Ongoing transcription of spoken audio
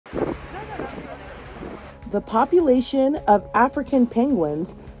The population of African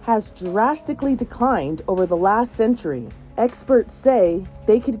penguins has drastically declined over the last century. Experts say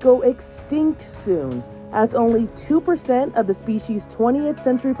they could go extinct soon, as only 2% of the species' 20th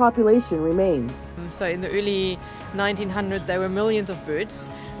century population remains. So in the early 1900s, there were millions of birds.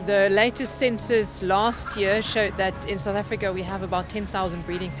 The latest census last year showed that in South Africa we have about 10,000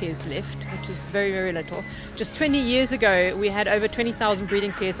 breeding pairs left, which is very, very little. Just 20 years ago, we had over 20,000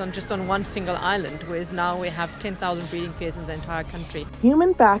 breeding pairs on one single island, whereas now we have 10,000 breeding pairs in the entire country.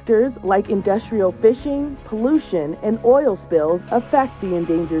 Human factors like industrial fishing, pollution, and oil spills affect the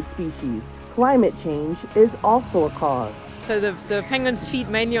endangered species. Climate change is also a cause. So the penguins feed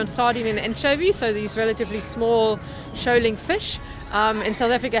mainly on sardine and anchovy, so these relatively small shoaling fish. And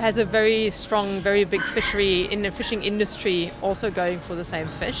South Africa has a very strong, very big fishery in the fishing industry also going for the same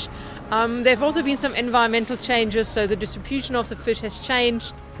fish. There have also been some environmental changes, so the distribution of the fish has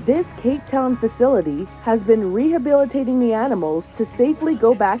changed. This Cape Town facility has been rehabilitating the animals to safely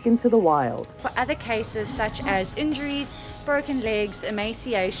go back into the wild. For other cases such as injuries, broken legs,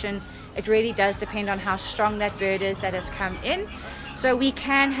 emaciation, it really does depend on how strong that bird is that has come in. So we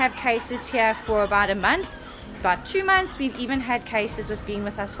can have cases here for about a month, about 2 months. We've even had cases with being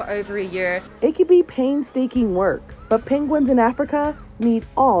with us for over a year. It can be painstaking work, but penguins in Africa need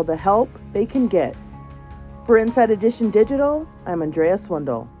all the help they can get. For Inside Edition Digital, I'm Andrea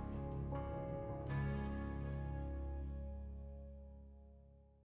Swindall.